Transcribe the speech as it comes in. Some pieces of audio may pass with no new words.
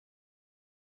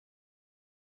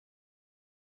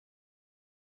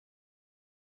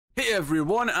Hey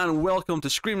everyone, and welcome to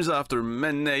Screams After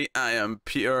Midnight. I am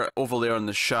Peter. Over there in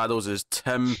the shadows is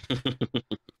Tim,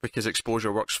 because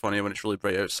exposure works funny when it's really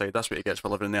bright outside. That's what he gets for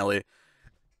living in LA.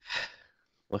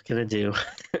 What can I do?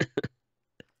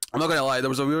 I'm not gonna lie, there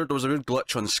was a weird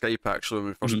glitch on Skype actually when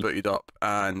we first booted up,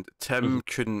 and Tim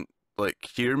couldn't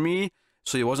hear me,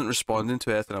 so he wasn't responding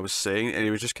to anything I was saying, and he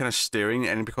was just kind of staring.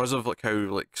 And because of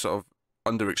how sort of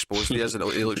underexposed he is, and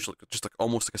he looks just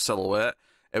almost like a silhouette.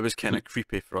 It was kind of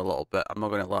creepy for a little bit. I'm not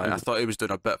going to lie. I thought he was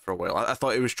doing a bit for a while. I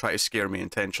thought he was trying to scare me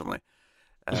intentionally.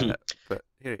 But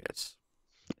here he is.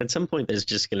 At some point, there's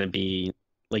just going to be,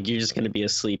 you're just going to be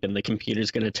asleep and the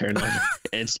computer's going to turn on.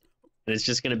 and it's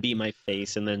just going to be my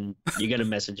face. And then you're going to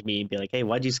message me and be like, hey,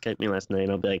 why'd you Skype me last night?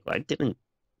 And I'll be like, well, I didn't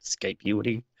Skype you. What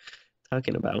are you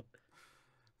talking about?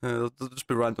 There'll just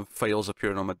be random files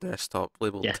appearing on my desktop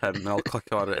labeled Tim, and I'll click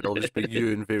on it, and it'll just be you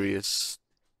in various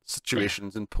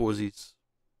situations and poses.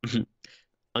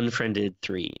 Unfriended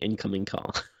 3, incoming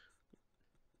call.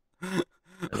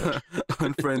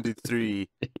 Unfriended 3,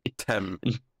 Tim.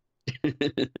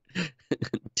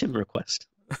 Tim request.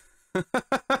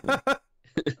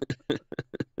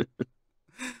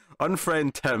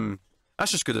 Unfriend Tim.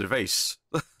 That's just good advice.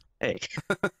 Hey,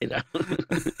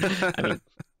 I mean,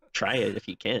 try it if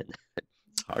you can.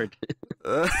 It's hard.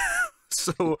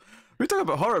 So, we talk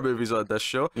about horror movies on this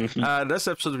show, and this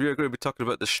episode we are going to be talking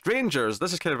about The Strangers.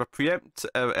 This is kind of a preempt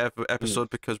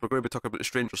episode because we're going to be talking about The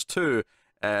Strangers 2.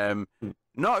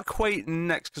 Not quite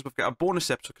next, because we've got a bonus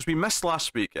episode, because we missed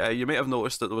last week. You might have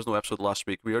noticed that there was no episode last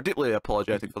week. We are deeply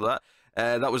apologetic for that.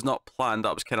 That was not planned.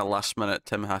 That was kind of last minute.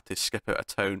 Tim had to skip out of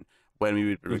town when we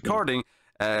would be recording,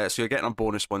 so you're getting a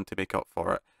bonus one to make up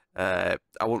for it.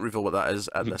 I won't reveal what that is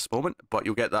at this moment, but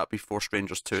you'll get that before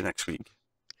Strangers 2 next week.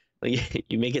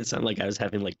 You make it sound like I was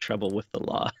having trouble with the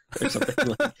law or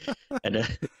something. And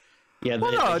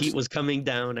the heat was coming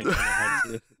down. I kind of had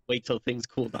to wait till things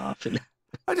cooled off. And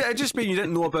I just mean you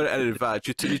didn't know about it in advance.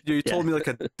 You told me a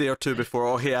day or two before.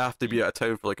 Oh, hey, I have to be out of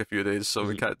town for a few days, so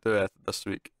we can't do it this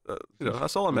week.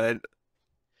 That's all I meant.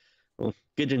 Well,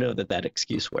 good to know that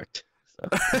excuse worked. So.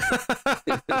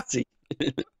 See.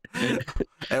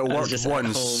 It worked just once.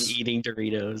 At home eating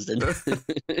Doritos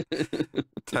and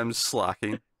Tim's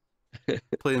slacking.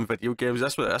 Playing video games.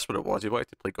 That's what it was. He wanted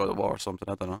to play God of War or something.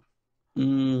 I don't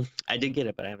know. I did get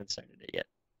it, but I haven't started it yet.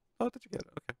 Oh, did you get it?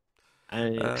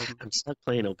 Okay. I'm stuck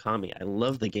playing Okami. I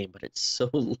love the game, but it's so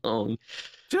long.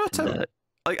 Do you know, Tim?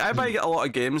 I might get a lot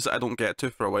of games that I don't get to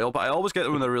for a while, but I always get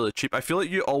them when they're really cheap. I feel like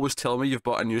you always tell me you've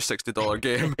bought a new $60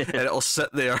 game, and it'll sit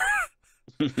there.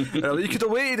 You could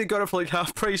have waited and got it for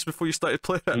half price before you started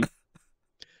playing it.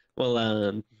 Well,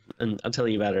 and I'll tell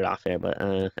you about it off air, but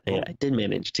I did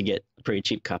manage to get a pretty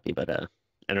cheap copy, but I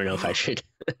don't know if I should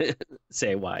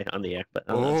say why on the air, but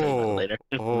I'll tell you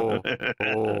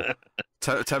that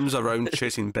later. Tim's around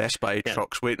chasing Best Buy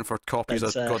trucks, waiting for copies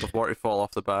of God of War to fall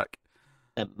off the back.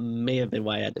 That may have been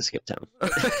why I had to skip town.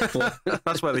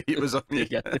 That's why the heat was on you.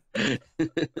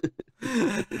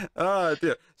 Oh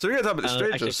dear. So we're gonna talk about The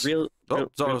Strangers. Actually,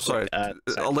 sorry.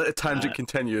 I'll let the tangent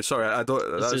continue. Sorry, I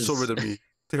don't. That's so rude of me.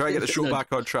 To try to get the show back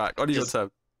on track. On you go, Tim.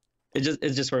 It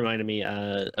just reminded me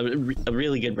a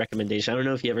really good recommendation. I don't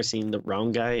know if you ever seen The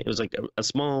Wrong Guy. It was a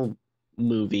small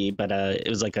movie, but it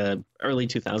was a early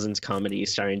 2000s comedy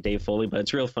starring Dave Foley. But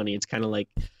it's real funny. It's kind of like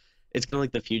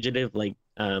The Fugitive.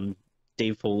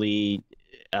 Dave Foley,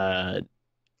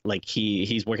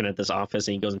 he's working at this office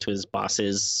and he goes into his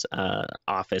boss's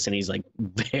office and he's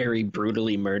very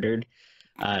brutally murdered.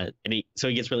 And he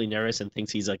gets really nervous and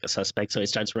thinks he's a suspect, so he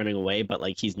starts running away. But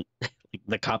he's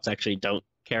the cops actually don't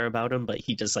care about him, but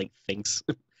he just thinks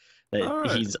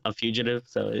that he's a fugitive.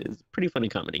 So it's a pretty funny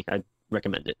comedy. I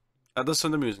recommend it. That does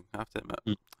sound amusing, I have to admit.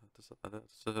 That does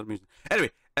sound amusing.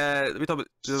 Anyway, we talk about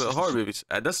horror movies.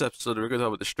 This episode we're going to talk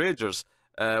about The Strangers.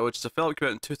 Which is a film that came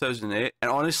out in 2008,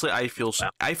 and honestly, I feel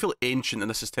ancient, and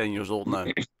this is 10 years old now.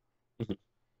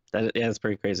 That's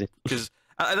pretty crazy. Because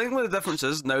I think one of the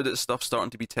differences now that stuff's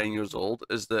starting to be 10 years old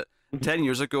is that 10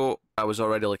 years ago I was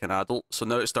already an adult, so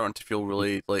now it's starting to feel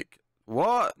really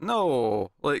what? No,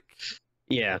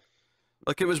 yeah,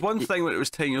 it was one thing when it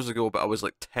was 10 years ago, but I was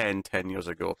 10 years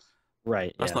ago.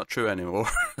 Right. That's not true anymore.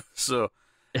 So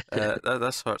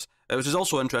that hurts. Which is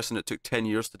also interesting. It took 10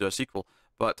 years to do a sequel,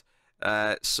 but.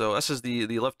 So this is the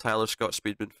Liv Tyler, Scott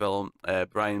Speedman film.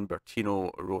 Bryan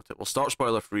Bertino wrote it. We'll start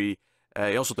spoiler free.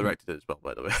 He also directed it as well,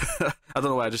 by the way. I don't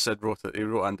know why I just said wrote it. He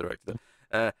wrote and directed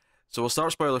it. So we'll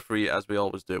start spoiler free as we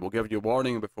always do. We'll give you a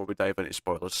warning before we dive into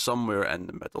spoilers somewhere in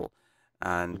the middle,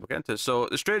 and we'll get into it. So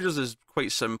The Strangers is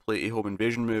quite simply a home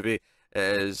invasion movie.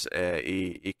 It is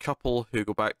a couple who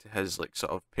go back to his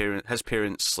his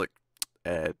parents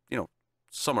you know,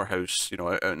 summer house, you know,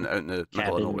 out in the middle of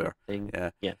Cabin nowhere. thing.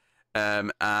 Yeah. Yeah.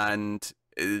 And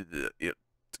you know,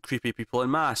 creepy people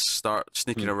in masks start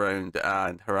sneaking around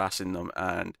and harassing them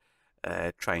and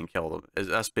try and kill them.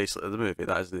 That's basically the movie.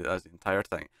 That's the entire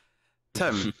thing.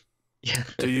 Tim, Yeah.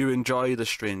 do you enjoy The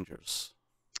Strangers?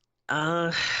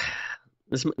 Uh,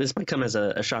 this might come as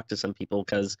a shock to some people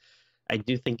because I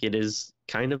do think it is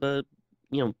kind of a,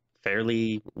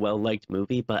 fairly well-liked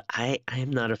movie, but I am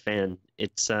not a fan.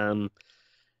 It's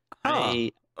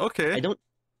I Okay. I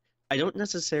don't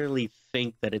necessarily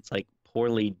think that it's like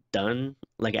poorly done.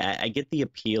 Like I get the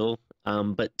appeal,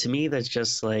 but to me that's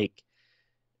just like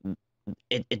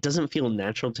it doesn't feel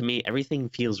natural to me. Everything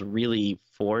feels really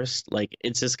forced. Like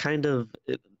it's this kind of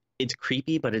it's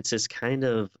creepy, but it's this kind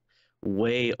of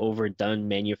way overdone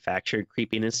manufactured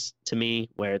creepiness to me,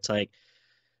 where it's like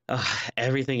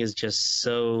everything is just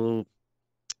so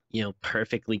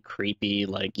perfectly creepy.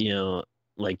 Like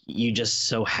you just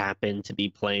so happen to be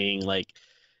playing like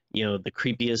the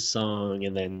creepiest song,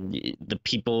 and then the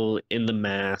people in the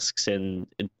masks, and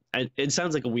it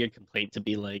sounds like a weird complaint to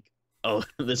be like, oh,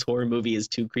 this horror movie is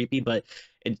too creepy, but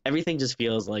everything just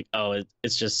feels like, oh,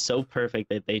 it's just so perfect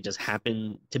that they just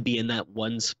happen to be in that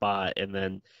one spot, and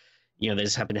then they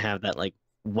just happen to have that like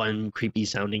one creepy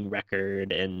sounding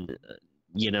record, and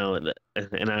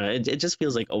it just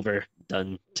feels like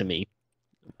overdone to me.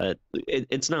 But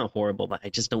it's not horrible, but I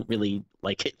just don't really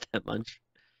like it that much.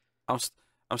 I'm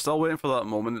I'm still waiting for that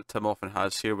moment that Tim often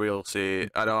has here where he'll say,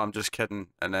 "I know, I'm just kidding,"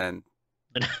 and then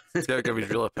he's gonna give his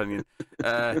real opinion.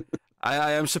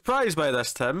 I am surprised by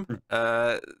this, Tim.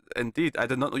 Indeed, I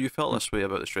did not know you felt this way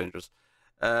about The Strangers.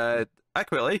 I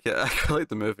quite like it. I quite like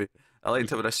the movie. I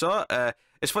liked it when I saw it.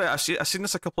 It's funny, I've seen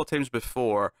this a couple of times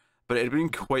before, but it had been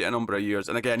quite a number of years.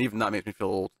 And again, even that makes me feel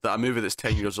old. That a movie that's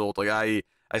 10 years old. Like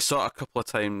I saw it a couple of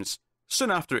times soon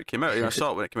after it came out. You know, I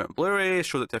saw it when it came out on Blu-ray,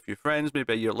 showed it to a few friends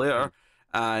maybe a year later,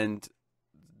 and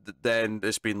then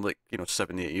it's been like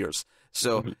 7, 8 years.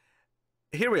 So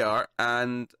here we are,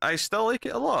 and I still like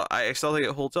it a lot. I still think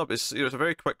it holds up. It's it's a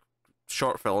very quick,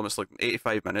 short film. It's like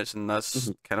 85 minutes, and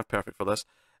that's kind of perfect for this.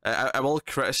 I will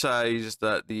criticize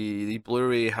that the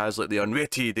Blu-ray has like the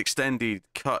unrated, extended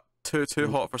cut, too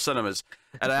hot for cinemas.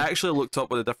 And I actually looked up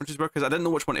what the differences were because I didn't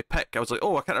know which one to pick. I was like,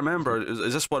 oh, I can't remember.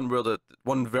 Is this one where the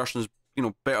one version is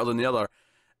better than the other?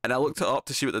 And I looked it up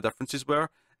to see what the differences were,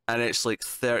 and it's like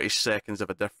 30 seconds of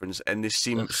a difference, and they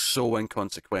seem so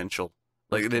inconsequential.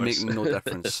 Like they make no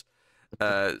difference.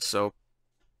 So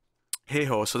hey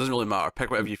ho, so it doesn't really matter. Pick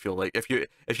whatever you feel like. If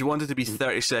you wanted to be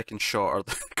 30 seconds shorter,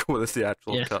 go with the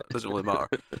theatrical cut. It doesn't really matter.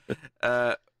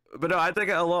 But no, I dig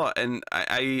it a lot, and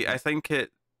I think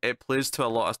it plays to a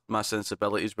lot of my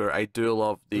sensibilities. Where I do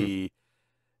love the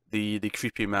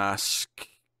creepy mask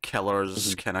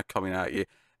killers kind of coming at you.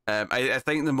 I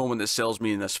think the moment that sells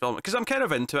me in this film, because I'm kind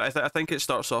of into it. I think it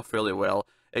starts off fairly well.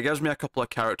 It gives me a couple of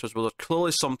characters where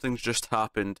clearly something's just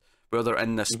happened, where they're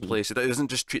in this place. It doesn't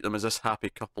just treat them as this happy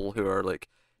couple who are like,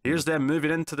 here's them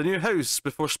moving into the new house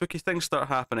before spooky things start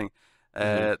happening.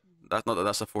 That's not that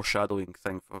that's a foreshadowing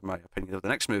thing for my opinion of the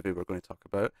next movie we're going to talk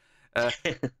about.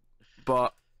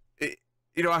 But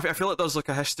I feel like there's like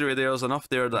a history there. There's enough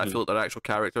there that I feel like they're actual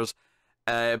characters.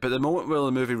 But the moment where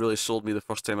the movie really sold me the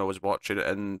first time I was watching it,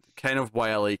 and kind of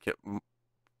why I like it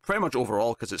pretty much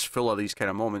overall, because it's full of these kind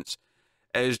of moments,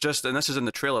 is just, and this is in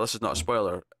the trailer, this is not a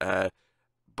spoiler,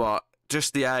 but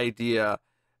just the idea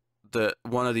that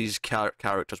one of these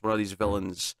characters, one of these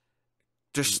villains,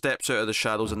 just steps out of the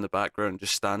shadows in the background,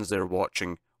 just stands there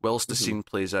watching whilst the scene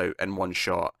plays out in one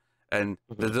shot, and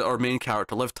our main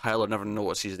character, Liv Tyler, never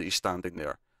notices that he's standing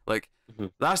there. Like,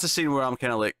 that's the scene where I'm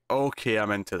kind of like, okay,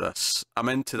 I'm into this.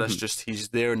 Just he's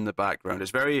there in the background.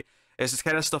 It's the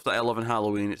kind of stuff that I love in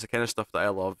Halloween. It's the kind of stuff that I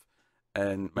love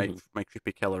in my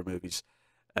creepy killer movies.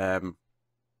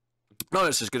 Not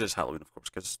it's as good as Halloween, of course,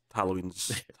 because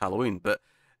Halloween's Halloween, but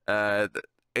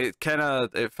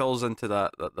it falls into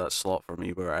that slot for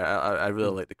me where I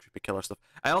really like the creepy killer stuff.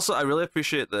 I really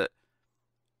appreciate that,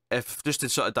 if just to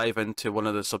sort of dive into one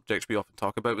of the subjects we often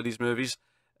talk about with these movies,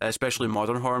 especially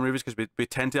modern horror movies, because we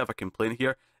tend to have a complaint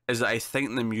here, is that I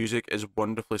think the music is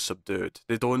wonderfully subdued.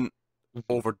 They don't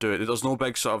overdo it. There's no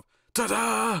big sort of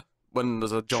ta-da when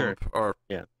there's a jump or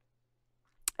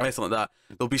anything like that.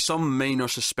 There'll be some minor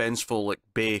suspenseful like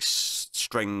bass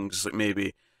strings, like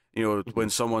maybe when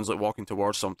someone's like walking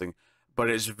towards something, but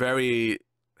it's very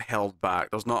held back.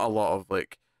 There's not a lot of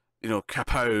like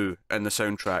kapow in the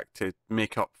soundtrack to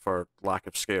make up for lack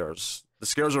of scares. The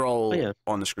scares are all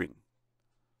on the screen.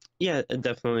 Yeah,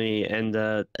 definitely. And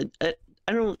I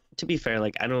don't, to be fair,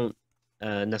 like I don't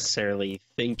necessarily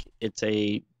think it's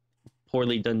a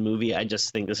poorly done movie. I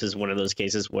just think this is one of those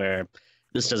cases where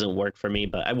this doesn't work for me.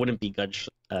 But I wouldn't begrudge,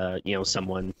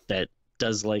 someone that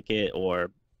does like it,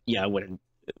 or I wouldn't,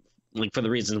 like, for the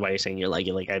reasons why you're saying you like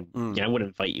it. Like I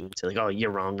wouldn't fight you into like, oh,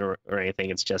 you're wrong or anything.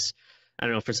 It's just, I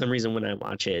don't know, for some reason when I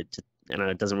watch it,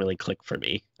 it doesn't really click for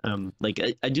me. Like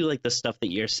I do like the stuff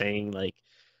that you're saying, like,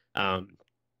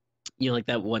 like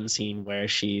that one scene where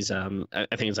she's, I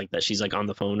think it's like that she's like on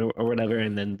the phone or whatever,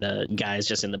 and then the guy's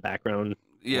just in the background.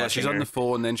 Yeah, she's on the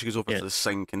phone, then she goes over to the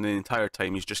sink, and the entire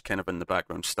time he's just kind of in the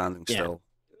background, standing still.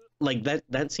 Like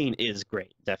that scene is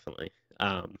great, definitely.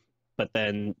 But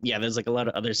then, there's like a lot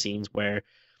of other scenes where,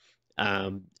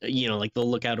 like they'll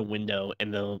look out a window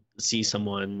and they'll see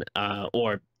someone,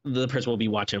 or the person will be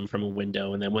watching from a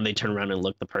window, and then when they turn around and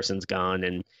look, the person's gone,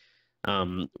 and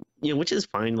which is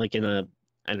fine. Like in a,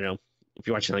 I don't know, if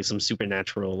you're watching like some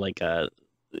supernatural, like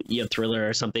thriller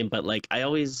or something. But like I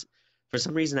always, for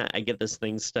some reason, I get this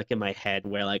thing stuck in my head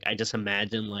where like I just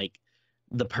imagine like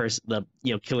the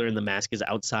killer in the mask is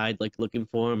outside like looking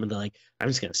for him, and they're like, I'm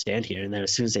just gonna stand here, and then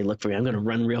as soon as they look for me, I'm gonna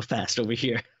run real fast over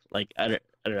here. Like I don't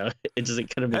know,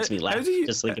 it kind of makes me laugh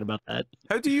just thinking about that.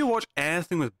 How do you watch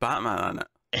anything with Batman in it?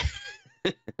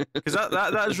 Because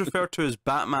that is referred to as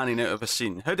Batmaning out of a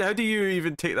scene. How do you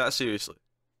even take that seriously?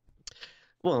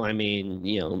 Well, I mean,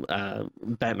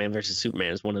 Batman versus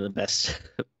Superman is one of the best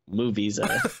movies,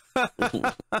 with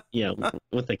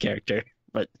the character,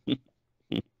 but.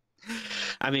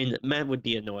 I mean, Matt would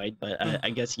be annoyed, but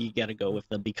I guess you got to go with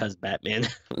the because Batman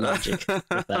logic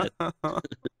with that.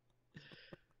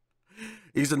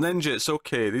 He's a ninja. It's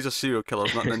okay. These are serial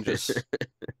killers, not ninjas.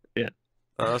 Yeah,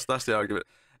 that's the argument.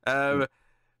 Yeah,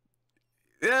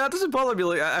 that doesn't bother me.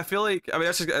 Like I feel like, I mean,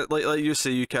 that's just, like you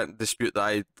say, you can't dispute that.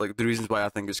 I like the reasons why I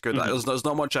think it's good. There's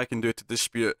not much I can do to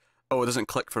dispute. Oh, it doesn't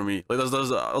click for me. Like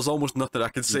there's almost nothing I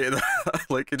can say to that.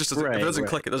 Like it just doesn't, if it doesn't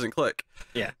click, it doesn't click.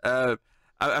 Yeah.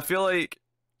 I feel like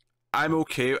I'm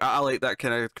okay. I like that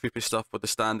kind of creepy stuff with the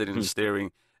standing and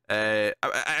staring. I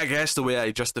guess the way I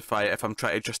justify it, if I'm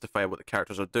trying to justify what the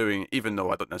characters are doing, even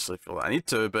though I don't necessarily feel that I need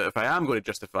to, but if I am going to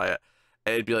justify it,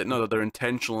 it'd be like, no, they're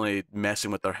intentionally messing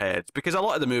with their heads. Because a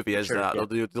lot of the movie is that.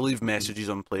 Yeah. They'll leave messages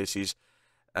on places.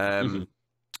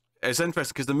 It's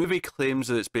interesting because the movie claims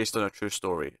that it's based on a true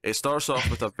story. It starts off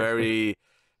with a very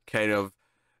kind of,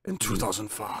 in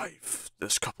 2005,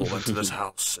 this couple went to this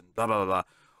house and blah, blah, blah, blah.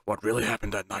 What really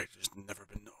happened that night has never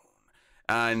been known.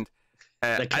 And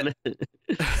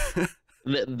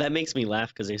that makes me laugh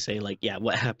because they say, like,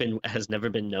 what happened has never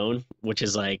been known, which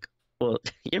is like, well,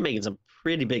 you're making some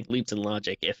pretty big leaps in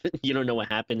logic if you don't know what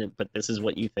happened, but this is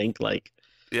what you think. Like,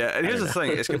 yeah, and here's the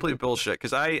thing, it's complete bullshit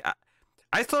because I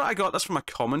thought I got this from a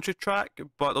commentary track,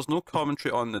 but there's no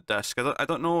commentary on the disc. I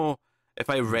don't know if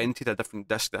I rented a different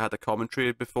disc that had a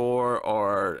commentary before,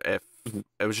 or if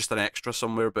it was just an extra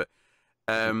somewhere, but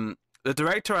the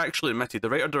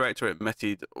writer-director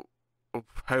admitted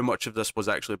how much of this was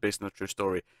actually based on a true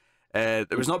story.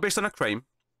 It was not based on a crime.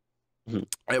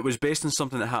 It was based on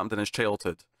something that happened in his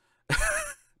childhood.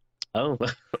 Oh,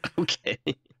 okay.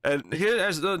 And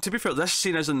here, to be fair, this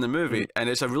scene is in the movie, and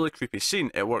it's a really creepy scene.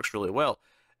 It works really well.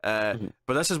 But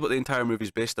this is what the entire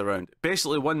movie's based around.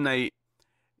 Basically, one night,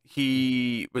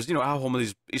 he was, at home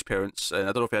with his parents, and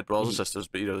I don't know if he had brothers or sisters,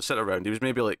 but, they sit around. He was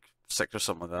maybe like 6 or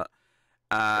something like that.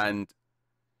 And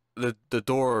the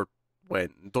doorbell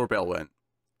went,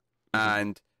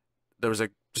 and there was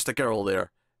just a girl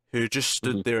there who just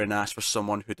stood there and asked for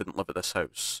someone who didn't live at this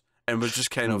house, and was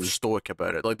just kind of stoic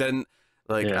about it. Like, didn't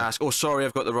ask, oh, sorry,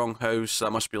 I've got the wrong house,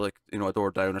 that must be like, a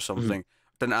door down or something.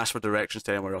 Didn't ask for directions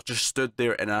to anywhere else, just stood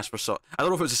there and asked for some. I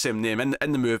don't know if it's the same name.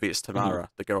 In the movie, it's Tamara,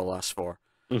 the girl asked for.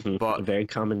 But a very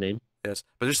common name. Yes,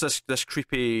 but just this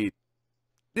creepy,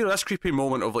 this creepy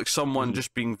moment of like someone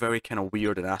just being very kind of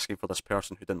weird and asking for this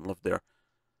person who didn't live there.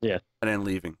 Yeah. And then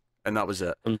leaving, and that was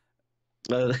it.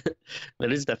 That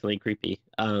is definitely creepy.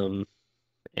 But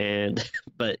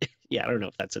yeah, I don't know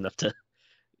if that's enough to,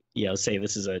 say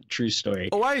this is a true story.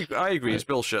 Oh, I agree. It's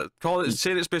bullshit.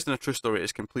 Saying it's based on a true story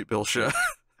is complete bullshit.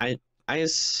 I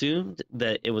assumed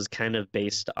that it was kind of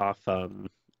based off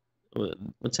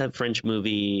what's that French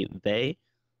movie They?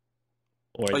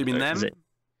 Or you mean Them?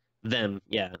 Them,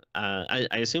 yeah. I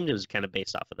assumed it was kind of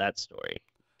based off of that story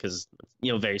because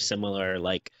very similar,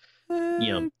 like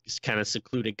just kind of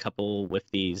secluded couple with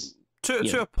these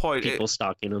to a point. People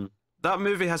stalking them. That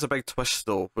movie has a big twist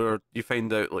though, where you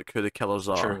find out like who the killers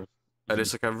are, True. And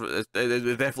it's like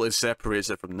it definitely separates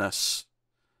it from this.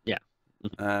 Yeah.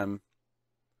 No,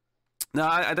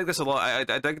 I dig this a lot.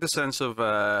 I dig the sense of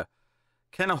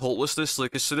kind of hopelessness.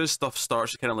 Like as soon as stuff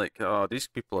starts, you're kind of like, oh, these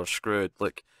people are screwed.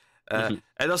 Like Mhm.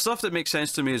 And there's stuff that makes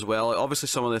sense to me as well. Like, obviously,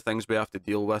 some of the things we have to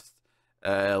deal with,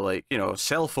 like, you know,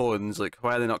 cell phones, like,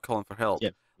 why are they not calling for help?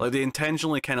 Yeah. Like, they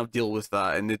intentionally kind of deal with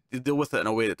that, and they deal with it in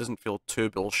a way that doesn't feel too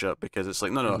bullshit, because it's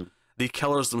like, no, Mhm. the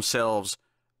killers themselves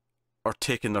are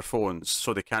taking their phones,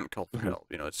 so they can't call for Mhm. help.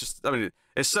 You know, it's just, I mean,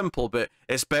 it's simple, but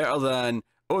it's better than,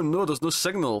 oh no, there's no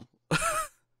signal.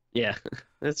 Yeah,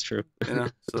 that's true. You know,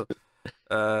 so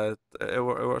it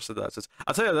works with that sense.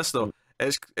 I'll tell you this though,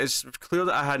 Mhm. it's clear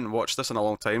that I hadn't watched this in a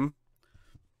long time,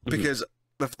 Mhm. because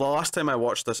the last time I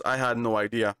watched this, I had no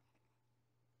idea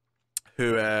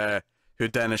who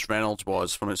Dennis Reynolds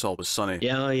was from It's Always Sunny.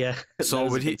 Yeah, oh, yeah. So That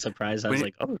was when a big surprise. I was when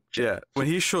like, oh, shit. yeah, when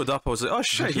he showed up, I was like, oh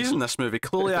shit, he's in this movie.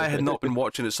 Clearly, I had not been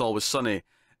watching It's Always Sunny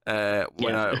when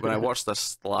Yeah. I watched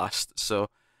this last. So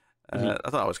Mhm. I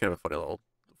thought it was kind of a funny little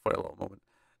moment.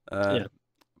 Yeah.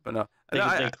 But no,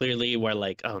 They clearly were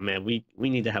like, oh man, we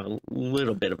need to have a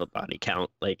little bit of a body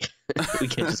count. Like, we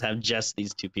can't just have just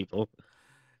these two people.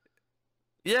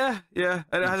 yeah,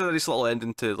 and it has a nice little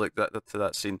ending to like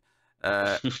that scene.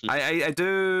 I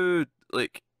do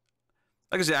like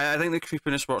I say, I think the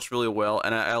creepiness works really well,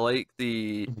 and I like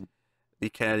the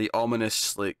Mhm. kind of the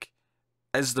ominous, like,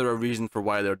 is there a reason for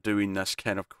why they're doing this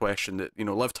kind of question that, you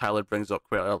know, Liv Tyler brings up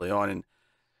quite early on, and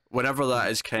whenever that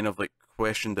is kind of like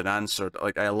questioned and answered,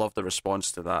 like, I love the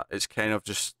response to that. It's kind of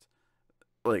just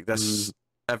like this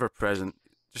ever present,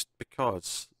 just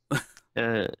because.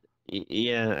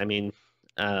 Yeah, I mean,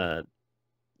 yeah,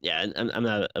 I'm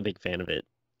not a big fan of it.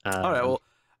 All right, well,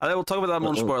 I will talk about that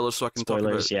more in spoilers, so I can talk about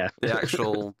spoilers, yeah. the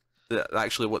actual,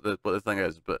 actually what the thing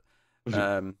is. But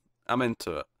I'm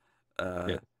into it.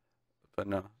 Yeah. But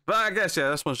no, but I guess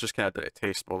this one's just kind of dirty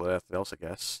taste more than anything else, I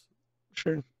guess.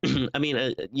 Sure. I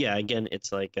mean, yeah, again,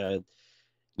 it's like,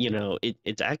 you know,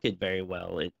 it's acted very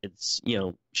well. It's, you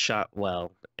know, shot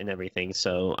well and everything.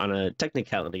 So on a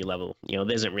technicality level, you know,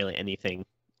 there isn't really anything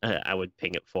I would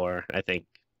ping it for. I think,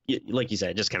 like you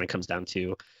said, it just kind of comes down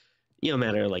to, you know,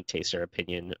 matter of like taste or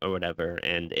opinion or whatever.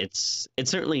 And it's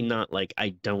certainly not like I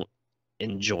don't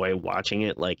enjoy watching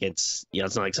it. Like, it's, you know,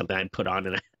 it's not like something I put on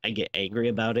and I get angry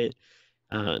about it.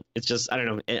 It's just, I don't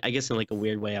know. I guess in like a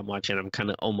weird way, I'm watching. I'm kind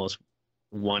of almost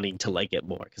wanting to like it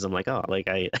more because I'm like, oh, like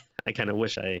I kind of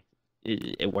wish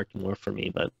it worked more for me.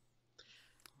 But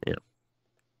yeah,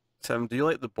 Tim, do you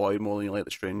like The Boy more than you like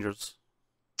The Strangers?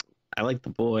 I like The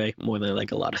Boy more than I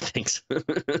like a lot of things.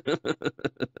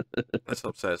 This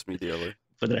upsets me dearly.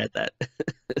 Put it at that.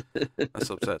 This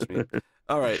upsets me.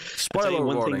 All right, I'll tell spoiler you,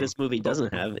 one warning. thing this movie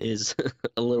doesn't have is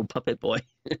a little puppet boy.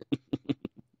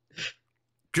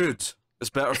 Good. It's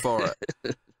better for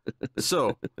it.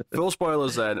 So, full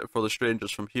spoilers then for The Strangers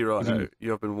from here on out.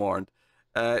 You have been warned.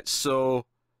 So,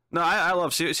 no, I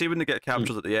love, see when they get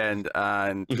captured at the end,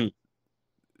 and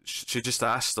she just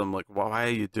asks them, like, why are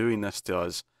you doing this to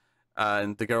us?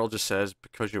 And the girl just says,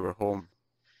 because you were home.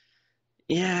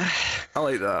 Yeah. I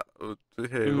like that.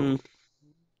 Hey,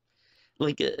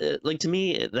 Like to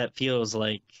me, that feels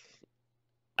like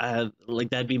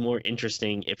that'd be more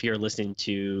interesting if you're listening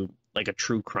to like a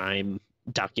true crime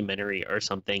documentary or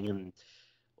something, and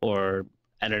or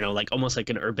I don't know, like almost like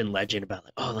an urban legend about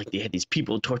like, oh, like they had these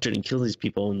people tortured and killed these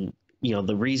people, and you know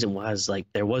the reason was like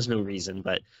there was no reason.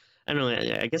 But I don't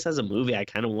know. I guess as a movie, I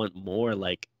kind of want more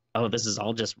like, oh, this is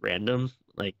all just random.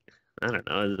 Like, I don't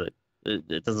know.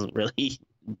 It doesn't really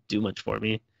do much for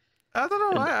me. I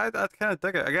don't know. And I kind of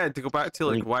dig it. Again, to go back to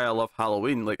like why I love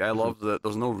Halloween. Like, I love that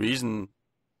there's no reason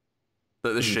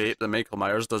that the shape that Michael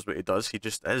Myers does what he does. He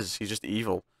just is. He's just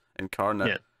evil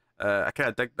incarnate. Yeah. I kind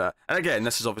of dig that. And again,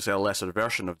 this is obviously a lesser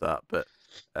version of that, but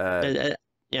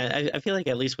yeah, I feel like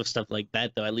at least with stuff like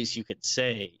that, though, at least you could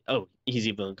say, oh, he's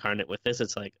evil incarnate. With this,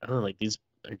 it's like, oh, like these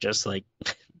are just like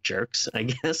jerks, I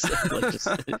guess. Like, just,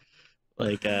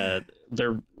 like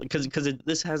they're because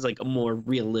this has like a more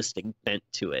realistic bent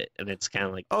to it, and it's kind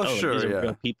of like, oh, like, sure, these are yeah,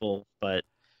 real people, but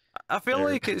I feel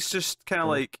like it's just kind of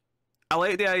like, I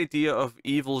like the idea of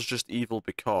evil's just evil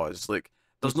because, like,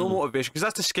 there's no motivation, because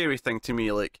that's the scary thing to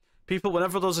me. Like, people,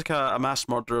 whenever there's like a mass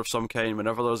murder of some kind,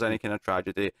 whenever there's any kind of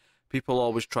tragedy, people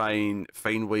always try and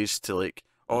find ways to, like,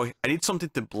 oh, I need something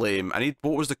to blame.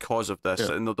 What was the cause of this?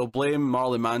 And they'll blame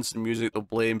Marley Manson music, they'll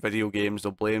blame video games,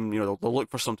 they'll blame, you know, they'll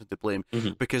look for something to blame.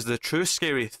 Because the true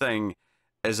scary thing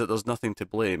is that there's nothing to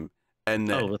blame. And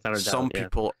that some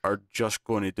people are just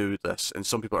going to do this, and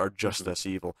some people are just this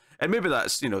evil. And maybe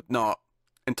that's, you know, not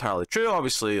entirely true.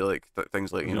 Obviously, like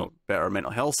things like, you know, better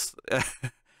mental health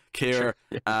care.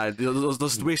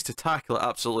 There's ways to tackle it,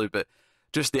 absolutely. But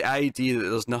just the idea that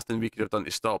there's nothing we could have done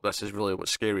to stop this is really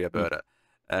what's scary about it.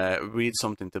 We need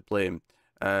something to blame.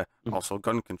 Also,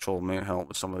 gun control may help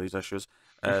with some of these issues.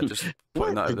 Just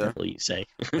putting that What the out there. devil you say?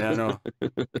 Yeah, I know.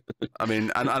 I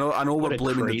mean, I know What we're a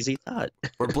blaming crazy thought.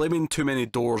 we're blaming too many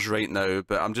doors right now,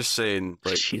 but I'm just saying,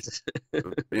 like, Jesus.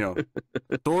 you know,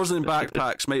 doors and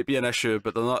backpacks might be an issue,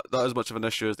 but they're not as much of an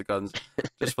issue as the guns,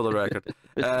 just for the record.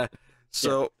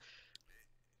 So,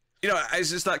 you know, it's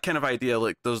just that kind of idea.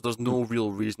 Like, there's no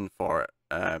real reason for it.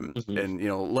 And you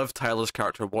know, Liv Tyler's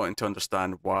character wanting to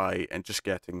understand why and just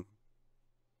getting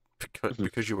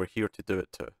because you were here to do it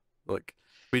too. Like,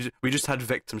 we just had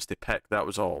victims to pick. That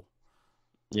was all.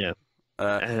 Yeah.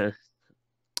 I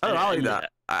like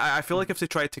that. I feel like if they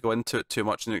tried to go into it too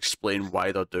much and explain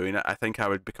why they're doing it, I think I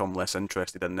would become less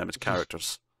interested in them as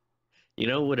characters. You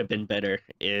know what would have been better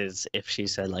is if she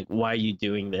said, like, why are you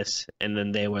doing this? And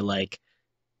then they were like,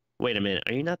 wait a minute,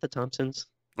 are you not the Thompsons?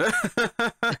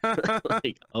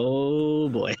 Like, oh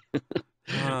boy.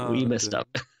 We messed up.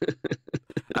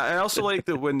 I also like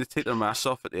that when they take their masks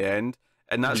off at the end,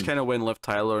 and that's kind of when Liv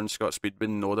Tyler and Scott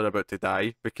Speedman know they're about to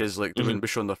die, because like they wouldn't be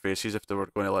showing their faces if they were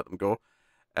going to let them go.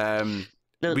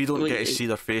 No, we don't get to see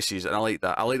their faces, and I like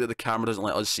that. I like that the camera doesn't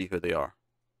let us see who they are.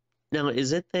 Now,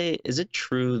 is it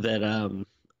true that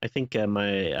I think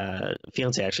my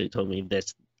fiance actually told me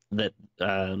this, that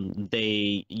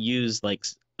they use like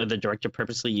the director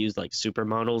purposely used like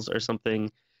supermodels or something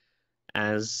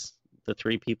as the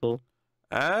three people?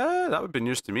 That would be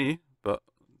news to me, but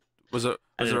was there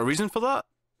a reason for that?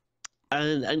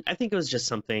 And I think it was just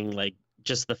something like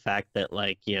just the fact that,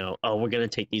 like, you know, oh, we're gonna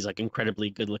take these like incredibly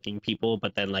good-looking people,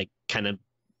 but then like kind of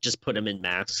just put them in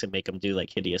masks and make them do like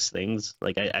hideous things.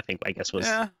 Like I guess was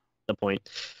the point.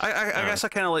 I guess I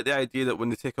kind of like the idea that when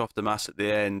they take off the mask at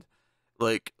the end,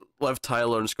 like Liv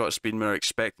Tyler and Scott Speedman are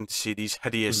expecting to see these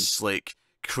hideous, like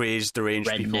crazed,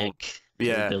 deranged people.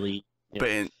 Yeah. Billy.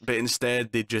 Yeah. But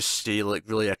instead they just see like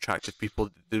really attractive people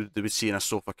they would see in a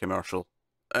sofa commercial,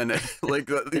 and like,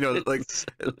 you know, like it's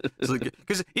like,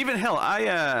 because even hell,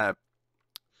 I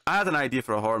had an idea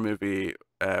for a horror movie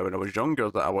when I was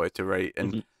younger that I wanted to write,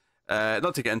 and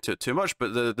not to get into it too much,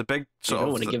 but the big sort you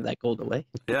don't want to give that gold away.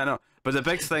 Yeah, no. But the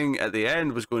big thing at the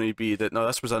end was going to be that no,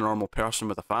 this was a normal person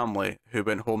with a family who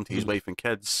went home to his wife and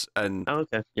kids, and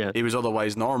he was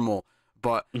otherwise normal,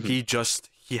 but he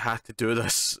had to do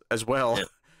this as well. Yeah.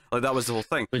 Like, that was the whole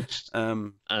thing. Which,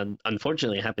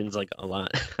 unfortunately, happens like a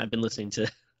lot. I've been listening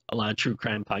to a lot of true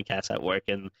crime podcasts at work,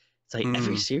 and it's like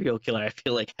every serial killer I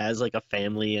feel like has like a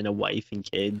family and a wife and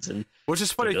kids, and which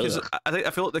is funny because I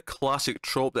feel like the classic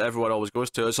trope that everyone always goes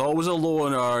to, it's always a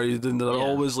loner, and they're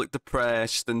always like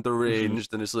depressed and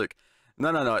deranged, and it's like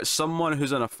no, it's someone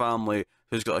who's in a family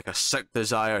who's got like a sick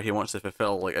desire he wants to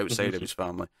fulfill, like outside of his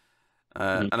family.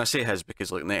 And I say his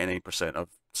because like 99% of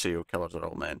serial killers are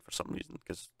all men for some reason,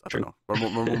 because I don't know,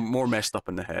 we're more messed up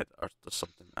in the head or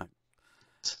something.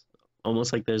 It's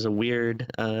almost like there's a weird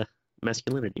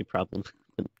masculinity problem.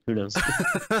 Who knows?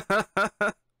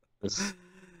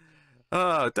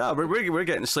 Oh, damn, we're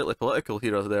getting slightly political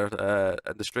here or there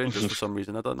at the Strangers for some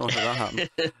reason. I don't know how that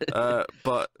happened.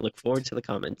 But look forward to the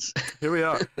comments. Here we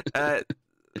are.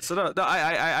 So no,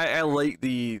 I like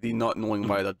the not knowing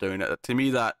why they're doing it. To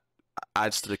me, that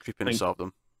adds to the creepiness of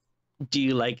them. Do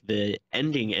you like the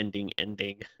ending,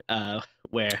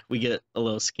 where we get a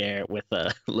little scare with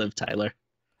Liv Tyler?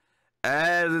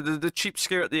 The cheap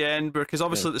scare at the end, because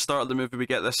obviously at the start of the movie we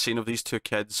get this scene of these two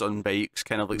kids on bikes,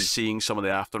 kind of like seeing some of the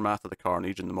aftermath of the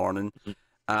carnage in the morning.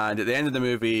 And at the end of the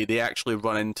movie, they actually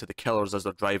run into the killers as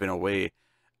they're driving away,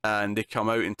 and they come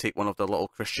out and take one of their little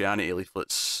Christianity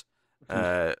leaflets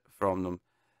from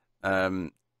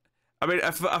them. I mean,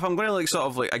 if I'm going to like sort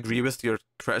of like agree with your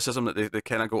criticism that they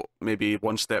kind of go maybe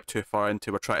one step too far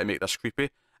into we're trying to make this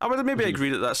creepy, I would maybe agree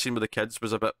that scene with the kids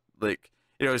was a bit like,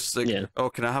 you know, it's like,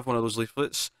 oh, can I have one of those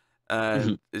leaflets?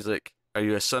 And he's like, are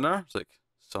you a sinner? It's like,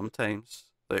 sometimes.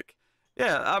 Like,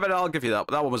 yeah, I mean, I'll give you that,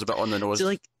 but that one was a bit on the nose. So,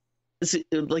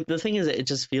 like the thing is, it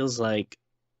just feels like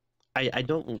I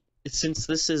don't, since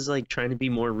this is like trying to be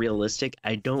more realistic,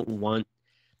 I don't want,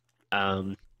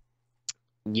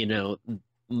 you know,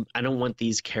 I don't want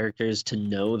these characters to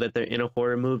know that they're in a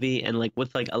horror movie, and like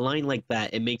with like a line like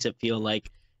that, it makes it feel like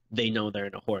they know they're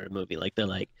in a horror movie. Like they're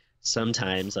like,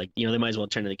 sometimes, like, you know, they might as well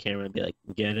turn to the camera and be like,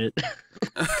 get it,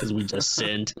 because we just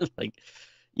sinned. Like,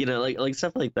 you know, like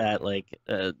stuff like that. Like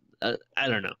I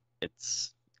don't know,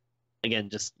 it's, again,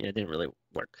 just it didn't really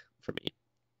work for me.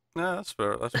 No, that's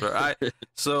fair.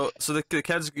 So the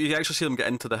kids, you actually see them get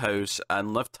into the house,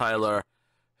 and Liv Tyler,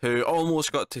 who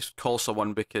almost got to call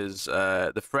someone because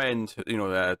the friend, you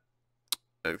know,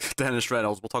 Dennis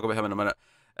Reynolds, we'll talk about him in a minute,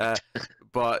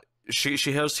 but she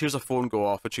hears a phone go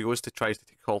off, and she goes to try to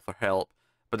call for help,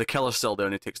 but the killer's still there,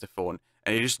 and he takes the phone,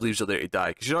 and he just leaves her there to die,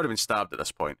 because she's already been stabbed at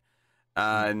this point.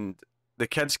 and the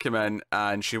kids come in,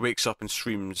 and she wakes up and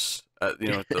screams at,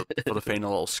 for the final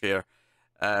little scare.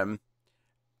 I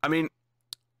mean,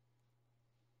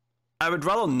 I would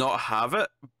rather not have it,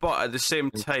 but at the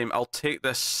same time, I'll take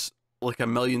this like a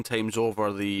million times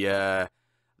over the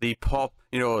pop,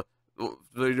 from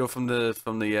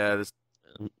the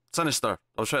Sinister.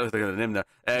 I was trying to think of the name there.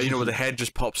 Where the head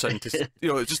just pops out into,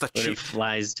 it's just a cheap. When it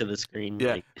flies to the screen.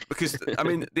 Yeah, because I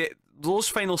mean, those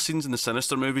final scenes in the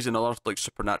Sinister movies and other like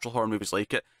supernatural horror movies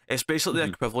like it, it's basically the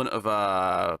equivalent of what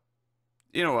are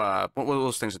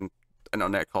those things in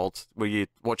internet called, where you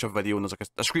watch a video and there's like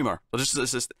a screamer.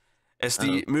 It's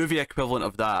the movie equivalent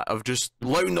of that, of just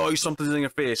loud noise, something's in your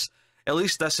face. At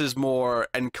least this is more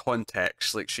in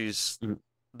context. Like, she's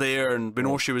there, and we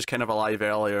know she was kind of alive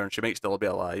earlier, and she might still be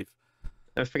alive.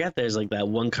 I forgot there's like that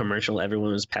one commercial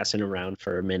everyone was passing around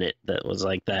for a minute that was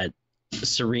like that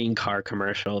Serene car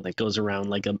commercial that goes around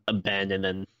like a bend, and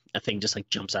then a thing just like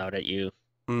jumps out at you.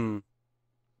 Forgot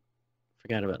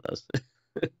about those.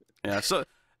 Yeah, so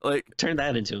like turn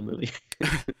that into a movie.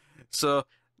 So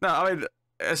no, I mean,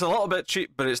 it's a little bit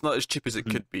cheap, but it's not as cheap as it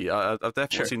could be. I've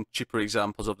definitely seen cheaper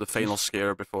examples of the final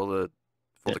scare before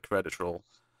the credits roll.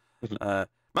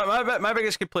 My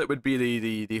biggest complaint would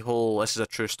be the whole "this is a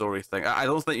true story" thing. I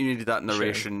don't think you needed that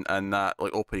narration and that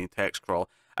like opening text crawl.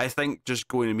 I think just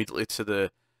going immediately to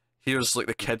here's like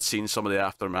the kid seeing some of the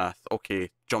aftermath.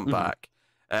 Okay, jump back.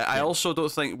 I also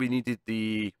don't think we needed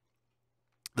the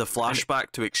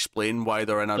flashback to explain why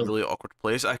they're in a really awkward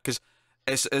place. Because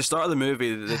it's at the start of the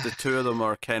movie, the two of them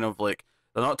are kind of like,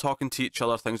 they're not talking to each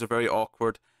other. Things are very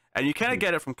awkward. And you kind of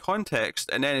get it from context,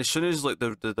 and then as soon as like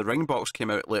the ring box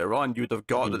came out later on, you would have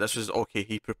got that this was okay.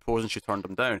 He proposed and she turned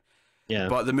him down. Yeah.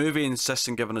 But the movie insists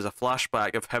on giving us a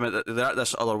flashback of him they're at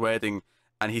this other wedding,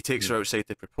 and he takes her outside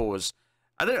to propose.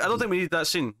 I don't think we needed that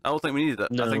scene. I don't think we needed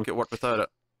it. No. I think it worked without it.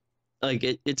 Like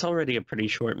it's already a pretty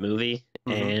short movie,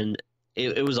 and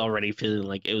it was already feeling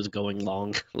like it was going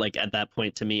long. Like at that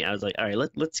point, to me, I was like, all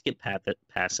right, let's get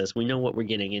past this. We know what we're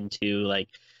getting into. Like.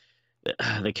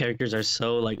 The characters are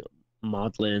so like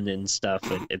maudlin and stuff,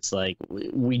 and it's like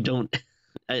we don't.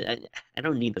 I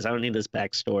don't need this. I don't need this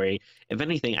backstory. If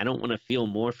anything, I don't want to feel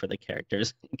more for the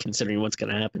characters, considering what's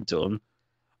going to happen to them.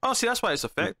 Oh, see, that's why it's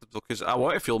effective, though, because I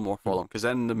want to feel more for them, because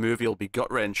then the movie will be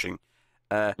gut wrenching.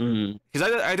 Because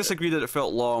I disagree that it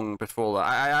felt long before that.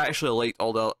 I actually liked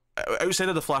all the outside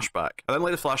of the flashback. I didn't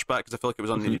like the flashback because I feel like it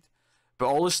was unneeded. But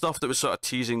all the stuff that was sort of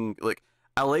teasing, like.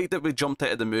 I liked that we jumped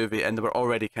out of the movie and they were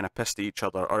already kind of pissed at each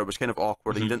other, or it was kind of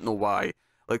awkward and you didn't know why.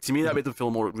 Like, to me, that made them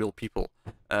feel more real people,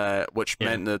 which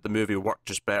meant that the movie worked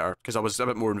just better, because I was a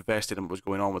bit more invested in what was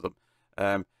going on with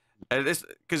them.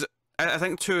 Because I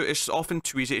think, too, it's often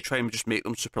too easy to try and just make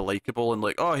them super likable and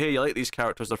like, oh, hey, you like these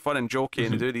characters, they're fun and jokey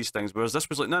and they do these things, whereas this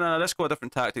was like, no, let's go a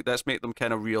different tactic, let's make them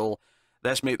kind of real,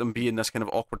 let's make them be in this kind of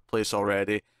awkward place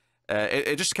already.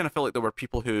 It just kind of felt like there were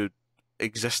people who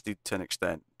existed to an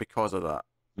extent because of that.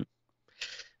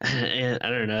 And I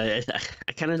don't know,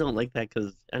 I kind of don't like that,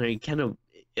 because I mean, kind of,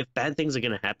 if bad things are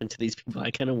going to happen to these people, I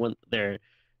kind of want there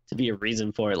to be a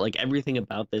reason for it. Like, everything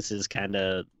about this is kind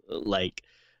of like,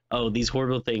 oh, these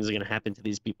horrible things are going to happen to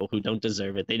these people who don't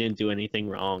deserve it. They didn't do anything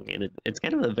wrong. And it's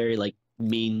kind of a very like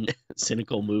mean,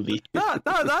 cynical movie.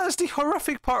 That is the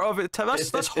horrific part of it, Tim.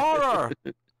 That's horror.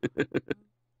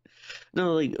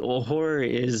 No, like, well, horror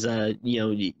is,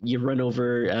 you run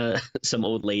over some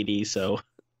old lady, so,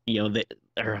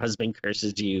 her husband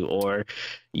curses you, or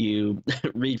you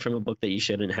read from a book that you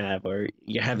shouldn't have, or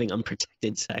you're having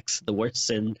unprotected sex, the worst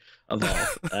sin of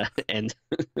all. And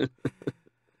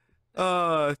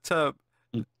Tim,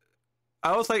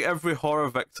 I don't think every horror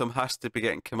victim has to be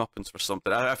getting comeuppance for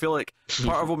something. I feel like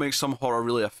part of what makes some horror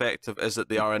really effective is that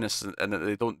they are innocent and that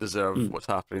they don't deserve what's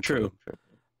happening to them. True.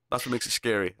 That's what makes it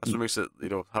scary. That's what makes it,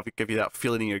 give you that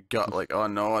feeling in your gut, like, oh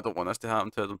no, I don't want this to happen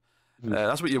to them.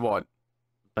 That's what you want.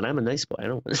 But I'm a nice boy. I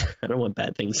don't want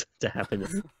bad things to happen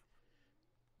to me.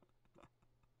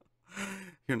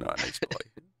 You're not a nice boy.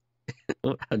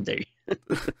 Oh, how dare you?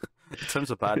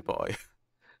 Tim's a bad boy.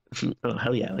 Oh,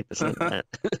 hell yeah, I like the sound of that.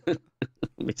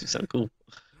 Makes me sound cool.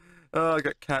 Oh, I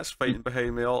got cats fighting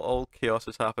behind me. All chaos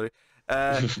is happening.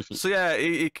 So yeah,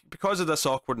 he, because of this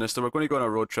awkwardness, they were going to go on a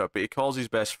road trip, but he calls his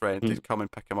best friend to come and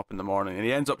pick him up in the morning, and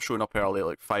he ends up showing up early, at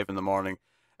like 5 in the morning,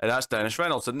 and that's Dennis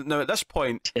Reynolds. And now at this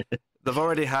point, they've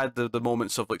already had the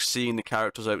moments of like seeing the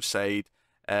characters outside,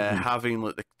 having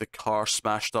like the car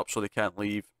smashed up so they can't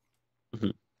leave,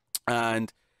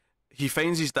 and he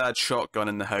finds his dad's shotgun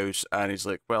in the house, and he's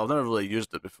like, well, I've never really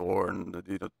used it before, and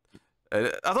I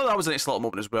thought that was a nice little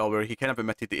moment as well, where he kind of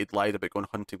admitted that he'd lied about going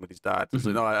hunting with his dad. He's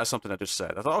like, no, that's something I just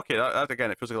said. I thought, okay, that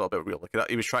again, it feels like a little bit real. Like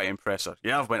he was trying to impress her.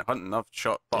 Yeah, I've went hunting, I've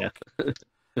shot buck.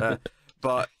 Yeah.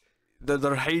 But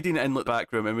they're hiding in the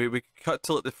back room, and we cut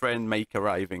to the friend Mike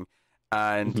arriving,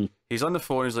 and he's on the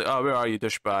phone. He's like, oh, where are you,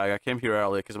 douchebag? I came here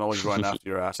early because I'm always running after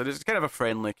your ass. And it's kind of a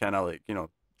friendly kind of like,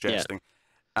 jesting.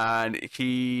 Yeah. And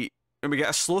we get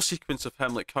a slow sequence of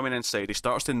him like coming inside. He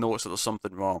starts to notice that there's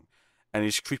something wrong, and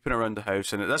he's creeping around the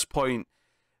house. And at this point,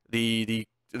 the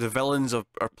villains are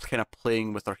kind of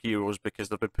playing with their heroes because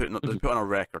they've put on a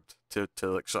record to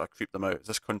like sort of creep them out. It's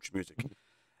this country music,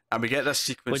 and we get this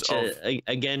sequence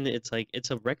again, it's like it's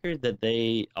a record that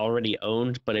they already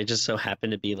owned, but it just so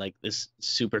happened to be like this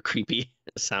super creepy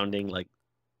sounding like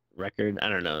record. I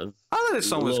don't know. I thought the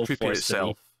song was creepy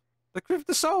itself.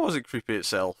 The song wasn't creepy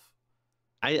itself.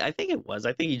 I think it was.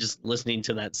 I think you just listening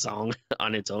to that song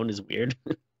on its own is weird.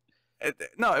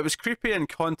 No, it was creepy in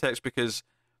context because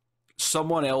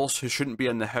someone else who shouldn't be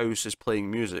in the house is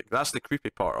playing music. That's the creepy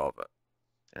part of it.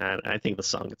 And I think the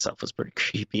song itself was pretty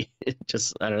creepy. It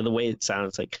just, I don't know, the way it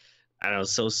sounds like, I don't know,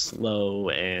 so slow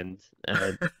and,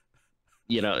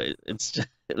 it's just,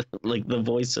 like the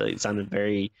voice sounded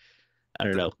very, I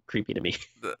don't know, creepy to me.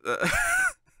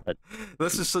 But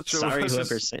this is such a sorry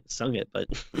whoever sung it, but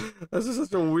this is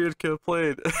such a weird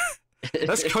complaint.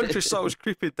 This country song was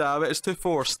creepy, damn it, it's too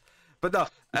forced. But no,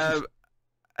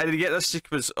 and you get this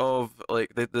sequence of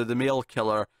like the male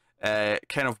killer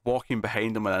kind of walking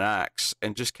behind him with an axe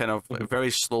and just kind of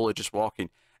very slowly just walking,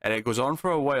 and it goes on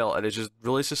for a while and it's just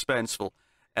really suspenseful,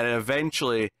 and then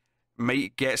eventually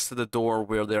Mike gets to the door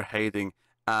where they're hiding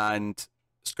and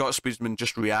Scott Speedman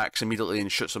just reacts immediately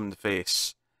and shoots him in the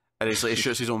face, and he's like, he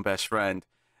shoots his own best friend,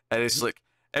 and it's like,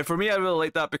 and for me I really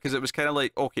like that because it was kind of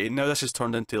like, okay, now this has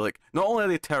turned into like, not only are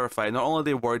they terrified, not only are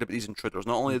they worried about these intruders,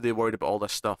 not only are they worried about all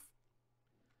this stuff,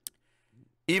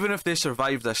 even if they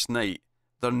survive this night,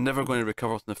 they're never going to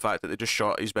recover from the fact that they just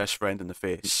shot his best friend in the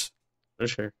face. For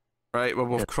sure. Right? Well,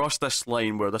 we've crossed this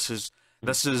line where this is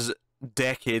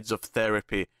decades of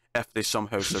therapy if they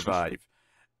somehow survive.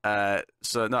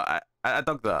 So no, I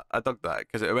dug that. I dug that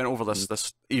because it went over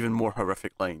this even more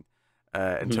horrific line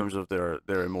in terms of their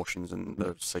emotions and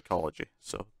their psychology.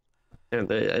 So.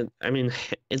 Yeah, I mean,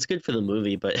 it's good for the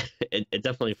movie, but it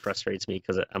definitely frustrates me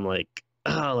because I'm like,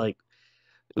 oh, like,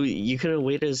 you could have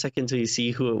waited a second till you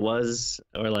see who it was,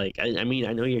 or like, I mean,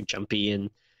 I know you're jumpy and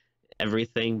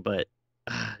everything, but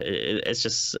it's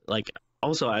just like,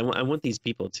 also, I want these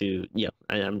people to,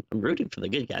 I'm rooting for the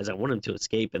good guys. I want them to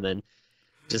escape, and then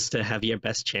just to have your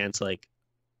best chance, like,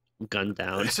 gunned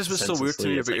down. This is what's so weird to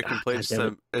me about your complaints,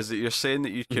 Tim, is that you're saying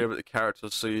that you care about the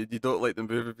characters, so you don't like the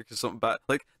movie because something bad.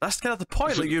 Like, that's kind of the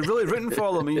point. Like, you're really rooting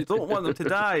for them, and you don't want them to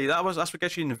die. That's what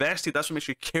gets you invested. That's what makes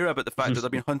you care about the fact that they're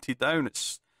being hunted down.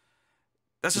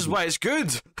 This is why it's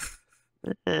good.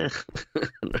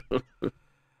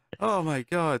 Oh my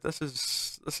god, this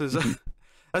is.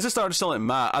 I just started to sound like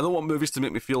Matt. I don't want movies to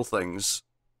make me feel things.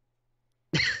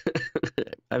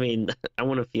 I mean, I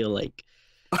want to feel like,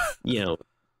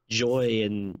 joy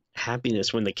and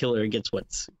happiness when the killer gets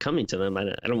what's coming to them. I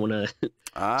don't want to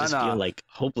feel like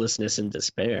hopelessness and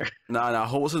despair. Nah,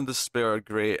 hopelessness and despair are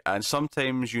great, and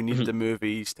sometimes you need the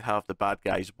movies to have the bad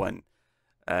guys win,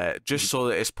 just so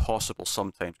that it's possible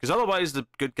sometimes, because otherwise the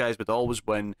good guys would always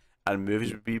win and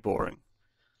movies would be boring.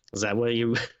 Is that why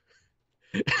you?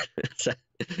 Is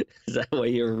that why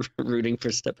you're rooting for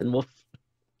Steppenwolf?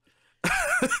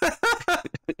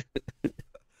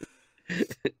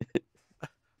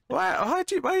 Why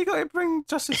you got to bring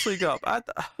Justice League up?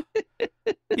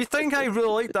 You think I really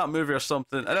like that movie or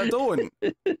something, and I don't.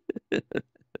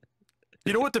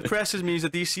 You know what depresses me as a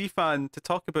DC fan to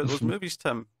talk about those movies,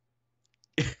 Tim?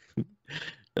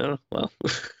 Oh well.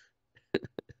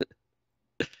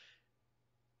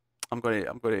 I'm going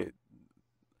to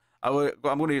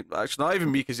actually, not even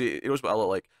me, because he knows what I look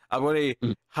like. I'm going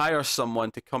to hire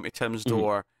someone to come to Tim's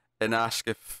door and ask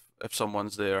if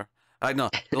someone's there. No,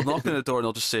 they'll knock on the door and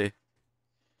they'll just say,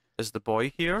 "Is the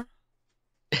boy here?"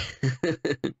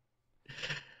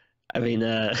 I mean,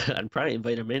 I'd probably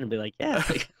invite him in and be like, "Yeah,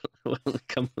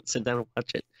 come sit down and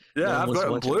watch it." Yeah, I've got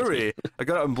it on Blu-ray. I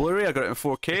got it on Blu-ray. I got it in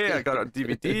 4K. I got it on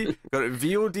DVD. Got it in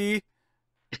VOD.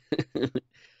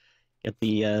 Get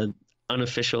the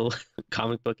unofficial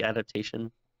comic book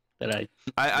adaptation that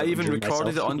I even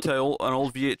recorded it onto an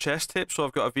old VHS tape, so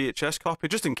I've got a VHS copy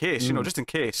just in case. Just in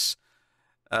case.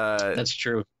 That's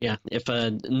true. Yeah, if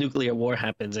a nuclear war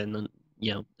happens and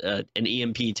an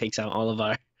EMP takes out all of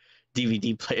our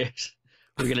DVD players,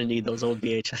 we're gonna need those old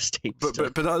VHS tapes.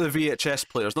 But not the VHS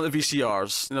players, not the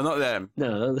VCRs. Not them.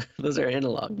 No, those are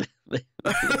analog. So,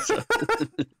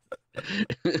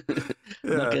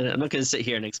 Yeah. I'm not gonna sit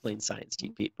here and explain science to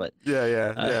you, Pete, but Yeah.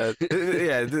 Yeah.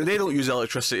 They don't use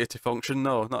electricity to function.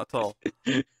 No, not at all.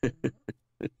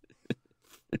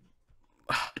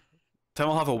 Tim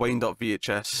will have a wind-up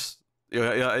VHS.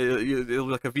 It'll be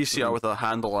like a VCR with a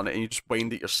handle on it, and you just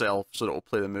wind it yourself so it'll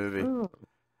play the movie. Oh,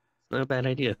 it's not a bad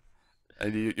idea.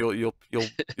 And you'll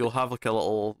have like a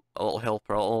little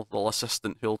helper, a little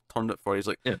assistant who'll turn it for you. He's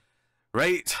like, Yeah.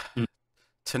 Right,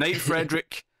 tonight,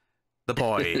 Frederick, the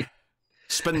boy,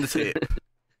 spin the tape.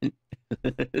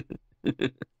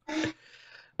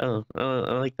 Oh,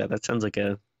 I like that. That sounds like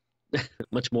a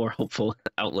much more hopeful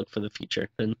outlook for the future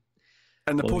than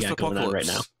And the what we got going on post-apocalypse.